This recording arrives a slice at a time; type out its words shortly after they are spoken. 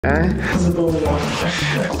Hey,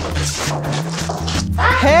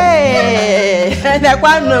 I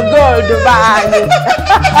want to go Dubai.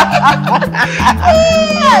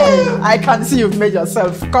 I can see you've made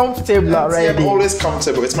yourself comfortable already. I'm always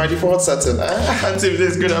comfortable. It's my default setting. Auntie,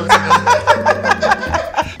 this good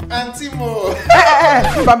Auntie Mo.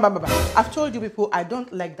 I've told you people I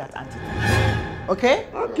don't like that auntie. Okay?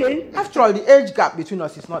 Okay. After all, the age gap between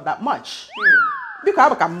us is not that much.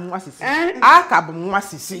 Because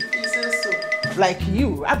like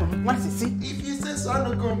you, I don't want to see. If you say so,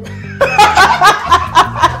 no go.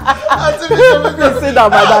 Sit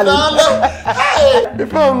down, my darling. Hey,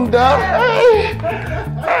 if I'm down,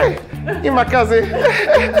 hey, in my cousin.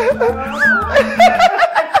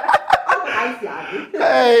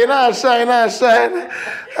 Hey, not shine.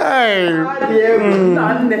 Hey,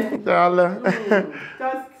 darling.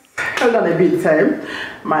 Just hold on a bit, time.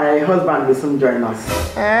 My husband will soon join us.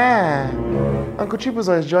 Uncle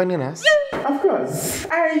Chibuzo is joining us. Of course.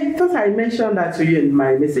 I thought I mentioned that to you in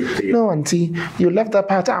my message to you. No, Auntie, you left that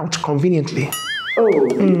part out conveniently. Oh,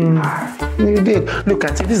 you did. Look,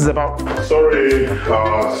 Auntie, this is about... Sorry,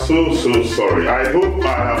 so sorry. I hope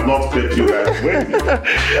I have not kept you guys waiting.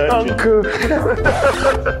 Uncle.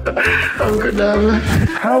 Uncle Dava.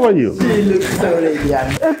 How are you? she looks so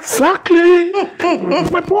radiant. Exactly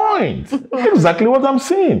my point. Exactly what I'm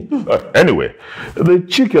saying. Anyway, the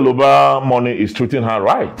CHIKE money is treating her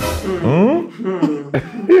right.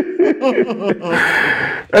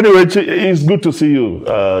 Anyway, it's good to see you,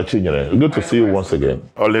 Chinyere. Good to see you once again.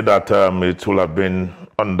 Only that it will have been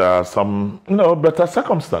under some, better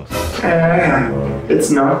circumstances. It's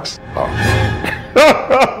not.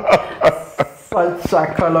 Such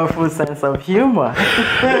a colorful sense of humor.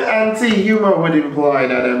 Auntie, humor would imply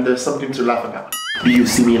that there's something to laugh about. Do you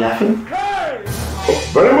see me laughing?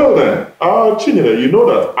 Very well then. Chinyere, you know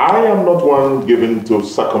that I am not one given to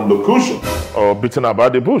circumlocution or beating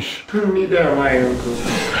about the bush. Neither am I, Uncle.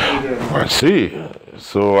 I see.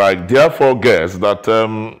 So I therefore guess that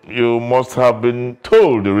you must have been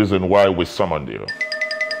told the reason why we summoned you.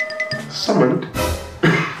 Summoned?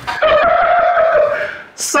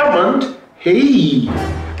 Summoned? Hey,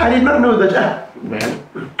 I did not know that. Well,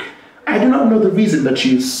 I do not know the reason that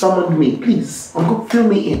you summoned me. Please, Uncle, fill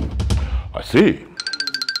me in. I see.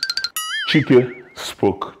 CHIKE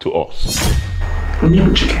spoke to us.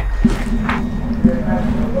 CHIKE?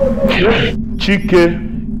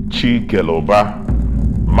 CHIKE Loba,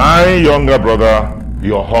 my younger brother,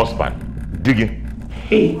 your husband, digging.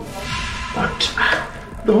 Hey, what?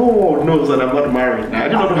 The whole world knows that I'm not married. I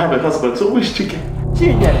do not have a husband, so which CHIKE?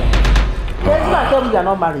 Chinyere, there's no tell me you're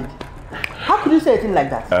not married. How could you say a thing like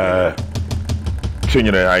that?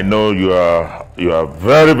 Chinyere, I know you are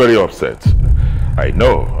very, very upset. I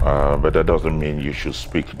know, but that doesn't mean you should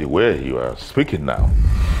speak the way you are speaking now.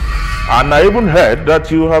 And I even heard that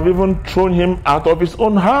you have even thrown him out of his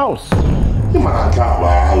own house. The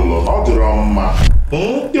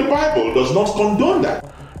Bible does not condone that.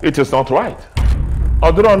 It is not right.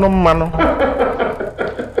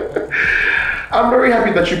 I'm very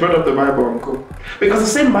happy that you brought up the Bible, Uncle. Because the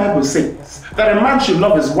same Bible says that a man should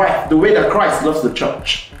love his wife the way that Christ loves the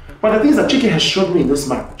church. But the things that CHIKE has shown me in this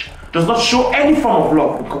marriage does not show any form of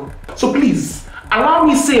love, Uncle. So please, allow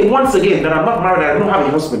me to say once again that I'm not married and I don't have a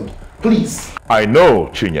husband. Please. I know,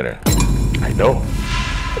 Chinyere. I know.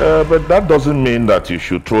 But that doesn't mean that you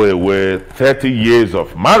should throw away 30 years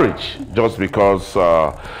of marriage just because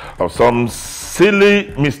of some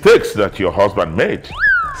silly mistakes that your husband made.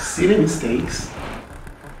 Silly mistakes?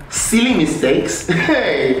 Silly mistakes?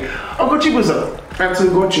 Hey, Uncle Chibuzo, Uncle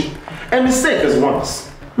Gochi. A mistake is once,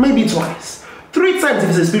 maybe twice, 3 times if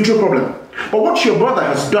it's a spiritual problem. But what your brother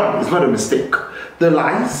has done is not a mistake. The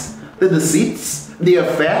lies, the deceits, the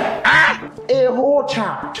affair, a whole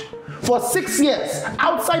child. For 6 years,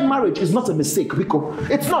 outside marriage is not a mistake, Rico.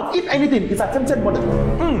 It's not. If anything, it's attempted murder.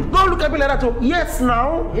 Don't look at me like that. Oh. Yes,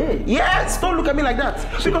 now. Yeah. Yes, don't look at me like that.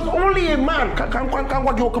 Because only a man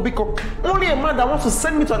only a man that wants to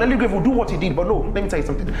send me to an early grave will do what he did. But no, let me tell you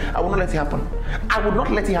something. I will not let it happen. I will not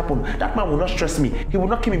let it happen. That man will not stress me. He will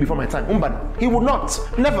not kill me before my time. He will not.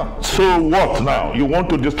 Never. So what now? You want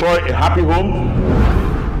to destroy a happy home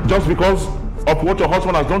just because of what your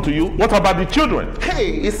husband has done to you? What about the children?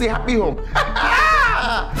 Hey, it's a happy home.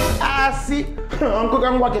 See, Uncle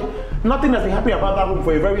Gangwake, nothing has been happening about that home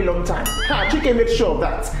for a very long time. CHIKE made sure of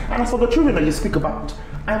that. And as for the children that you speak about,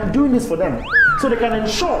 I'm doing this for them so they can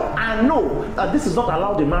ensure and know that this is not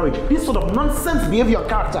allowed in marriage. This sort of nonsense behavior and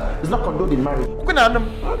character is not condoned in marriage.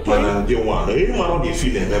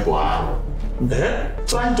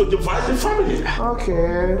 Trying to divide the family.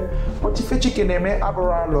 Okay. But if Ejike name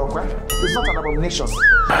Abraham, it's not an abomination.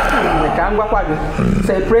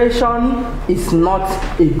 Separation is not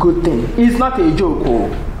a good thing. It's not a joke.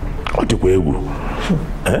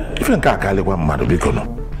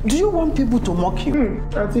 Do you want people to mock you?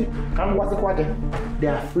 Auntie, they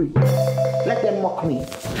are free. Let them mock me.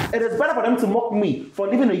 It is better for them to mock me for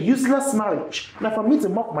living a useless marriage than for me to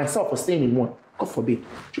mock myself for staying in one. God forbid.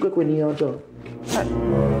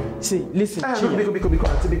 See, listen.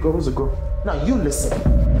 Now you listen.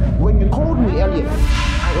 When you called me earlier,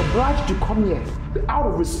 I obliged to come here out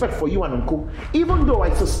of respect for you and Uncle. Even though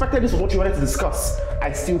I suspected this was what you wanted to discuss,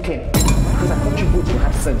 I still came. Because I thought you both would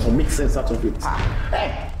have sense or make sense out of it.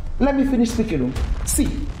 Hey, let me finish speaking.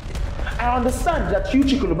 See, I understand that you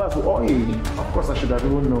Chikolobas will always, of course I should have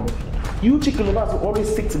even known. You Chikolobas will always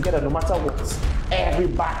stick together no matter what. Every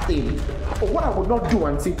bad thing. But what I would not do,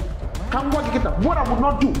 Auntie, what I would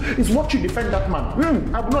not do is watch you defend that man.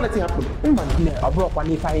 I would not let it happen.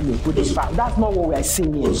 That's not what we are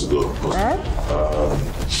saying here. Let's go.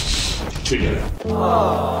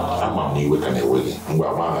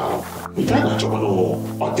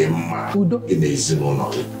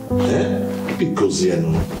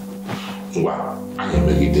 We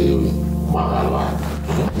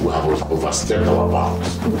have overstepped our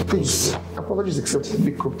bounds. Please, apologies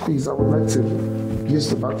accepted. Please, I would like to use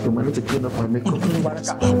the bathroom. I need to clean up my makeup.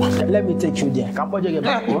 Let me take you there. I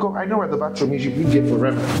know where the bathroom is. You've been there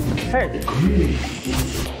forever. Hey.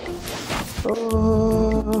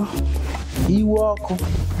 You walk.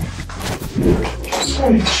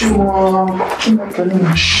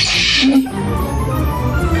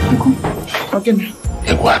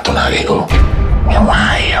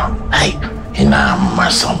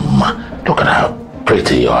 Look at how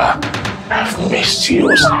pretty you are. I've missed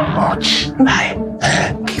you so much.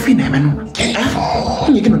 Give him a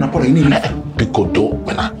you're going to Napoli. Picodo,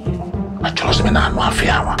 when I chose me now,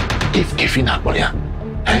 Mafia. If giving up, in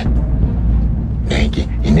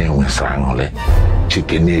a Winsangole,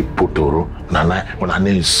 chicken, potoro, Nana, when I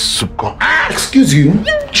need suko. Excuse you.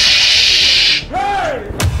 Shh.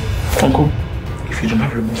 Uncle, if you do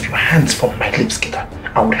not remove your hands from my lips, Kita,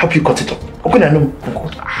 I will help you cut it up. Uncle, I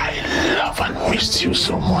love and miss you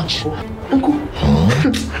so much. Uncle,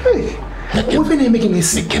 hey, what are you making me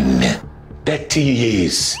sick? 30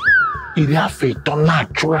 years. You have faith on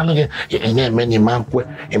natural. You many man,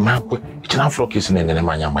 it's not focusing in the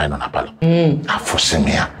man on a palo. I force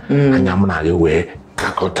me, and I'm not away.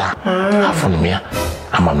 Kakota, I found me.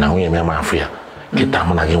 I'm now in my mafia. Get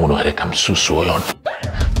down again when I come so on.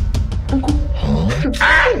 Uncle,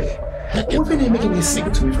 what are you making me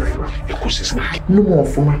sick to me very well? No more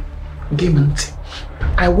for my game.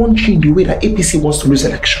 I want you in the way that APC wants to lose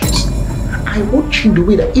elections. I want you in the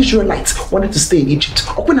way that Israelites wanted to stay in Egypt.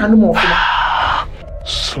 Open no more for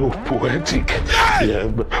so poetic. Yeah,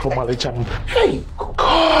 but hey,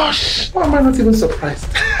 gosh. Why am I not even surprised?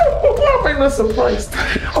 Why am I not surprised?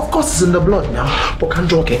 Of course it's in the blood now. But can't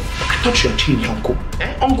joke. I thought you had changed, Uncle.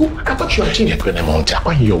 Uncle, I thought you had changed.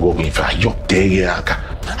 When you're going for your day, I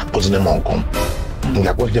was in the Moncom.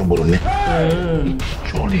 I was in Borone.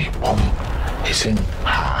 Jolly bomb. He said,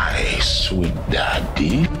 hi, sweet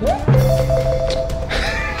daddy.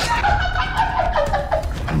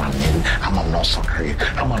 I'm not sorry.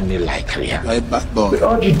 I'm only like here. With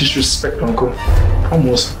all due disrespect, Uncle,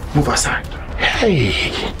 almost move aside.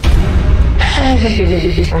 Hey.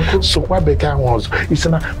 So what better was? It's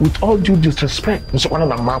with all due disrespect. It's one of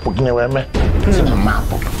the map. It's a map.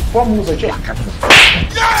 What moves are you?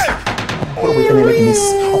 What are we making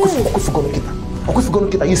this? You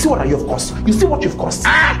see what you've cost? You see what you've cost?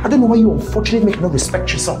 I don't know why you unfortunately make no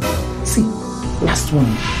respect yourself. See, last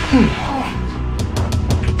one.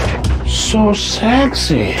 So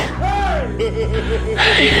sexy.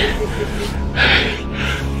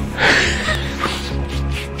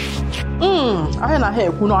 I na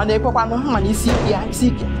hair kuno ane kwa no man isi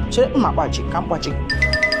che ma bachi kan bachi.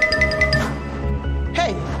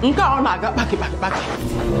 Hey, nka ona ga back.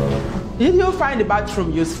 Did you find the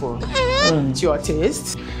bathroom useful? To your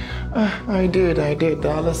taste? I did,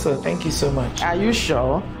 Alyssa. Thank you so much. Are you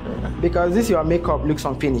sure? Because this your makeup looks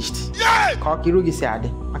unfinished.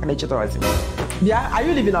 Yeah, are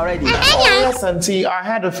you leaving already? Oh, yes, Auntie. I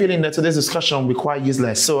had a feeling that today's discussion would be quite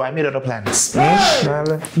useless, so I made other plans.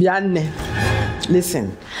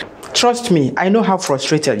 Listen, trust me, I know how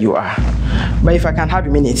frustrated you are. But if I can have a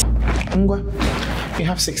minute. You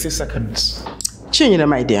have 60 seconds. Chinyere,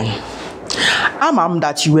 my dear. I'm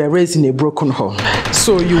that you were raised in a broken home.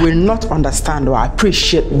 So you will not understand or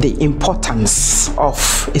appreciate the importance of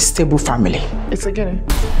a stable family. It's again.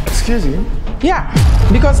 Excuse you? Yeah,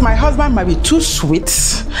 because my husband might be too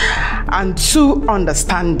sweet and too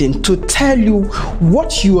understanding to tell you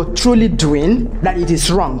what you are truly doing, that it is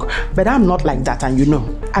wrong. But I'm not like that, and you know,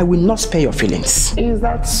 I will not spare your feelings. Is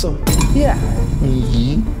that so? Yeah.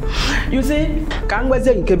 You see,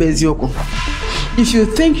 if you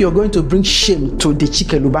think you're going to bring shame to the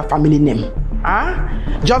CHIKE family name,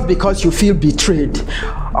 just because you feel betrayed,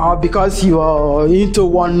 or because you are into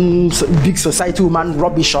one big society woman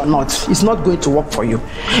rubbish or not, it's not going to work for you.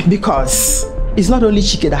 Because it's not only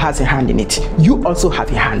CHIKE that has a hand in it, you also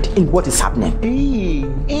have a hand in what is happening. Hey,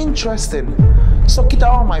 interesting. So kita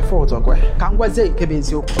all my fault, okay? Kangwaze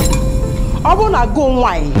ikebezio. Obona go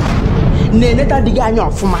wine. Neneta diga anya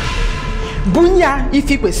ofuma. Bunya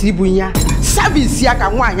ifi kwesi bunya. Service ya ka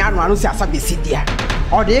nwanya anu anu si service dia.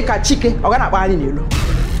 Or the ka CHIKE ogana bani nilu.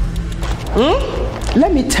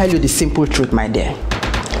 Let me tell you the simple truth, my dear.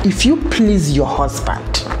 If you please your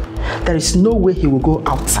husband, there is no way he will go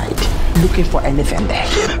outside looking for anything there.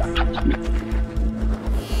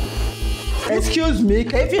 Excuse me,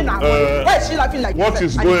 why is she laughing like what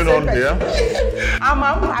this? What is going on here?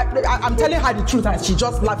 I'm telling her the truth and she's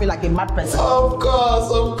just laughing like a mad person. Of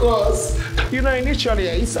course. You know, initially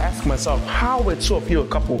I used to ask myself, how were two of you a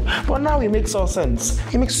couple? But now it makes all sense.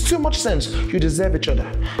 It makes too much sense. You deserve each other.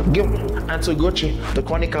 Give Auntie Gochi, the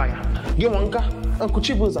chronic liar. Give Wanka, Uncle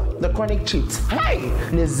Chibuza, the chronic cheat. Hey,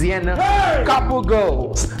 Neziana, couple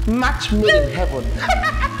goals, match made in heaven.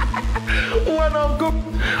 One uncle,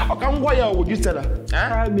 would you tell her?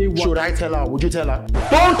 Tell me what. Should I tell her? Would you tell her?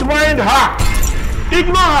 Don't mind her.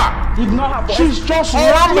 Ignore her. Ignore her. She's just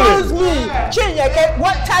rambling. Excuse me.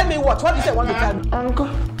 What? Tell me what? What did you want to tell me?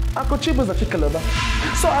 Uncle Chibu's a chicken.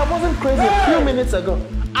 So I wasn't crazy a few minutes ago.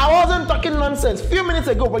 I wasn't talking nonsense a few minutes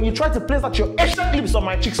ago when you tried to place out your extra clips on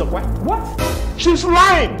my cheeks of what? What? She's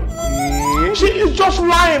lying. She is just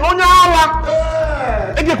lying on your hour.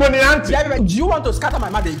 Do you want to scatter my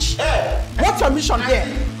marriage? What's your mission here?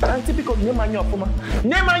 Typical Nemanja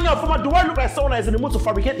Ofuma. Do I look like someone that is in the mood to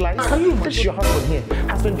fabricate lies? This is your husband here.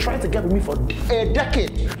 Has been trying to get with me for a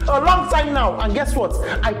decade. A long time now. And guess what?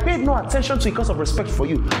 I paid no attention to it because of respect for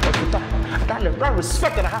you. But with that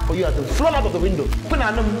respect that I have for you has been flown out of the window.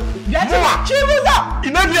 Chibuza!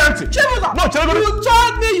 You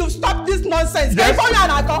told me you stopped this nonsense. Yes.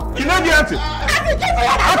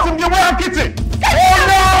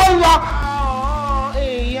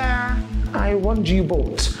 I want you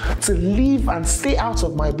both to leave and stay out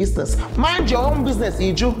of my business. Mind your own business,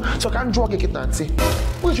 Iju. So I can't draw a kid and say,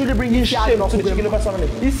 who's really bringing shame to the Chicken family?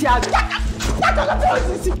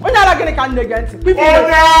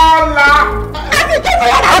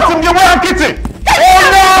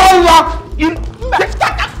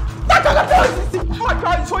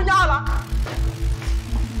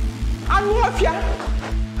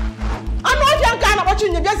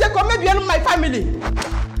 My family.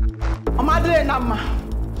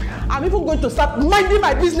 I'm even going to start minding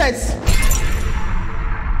my business.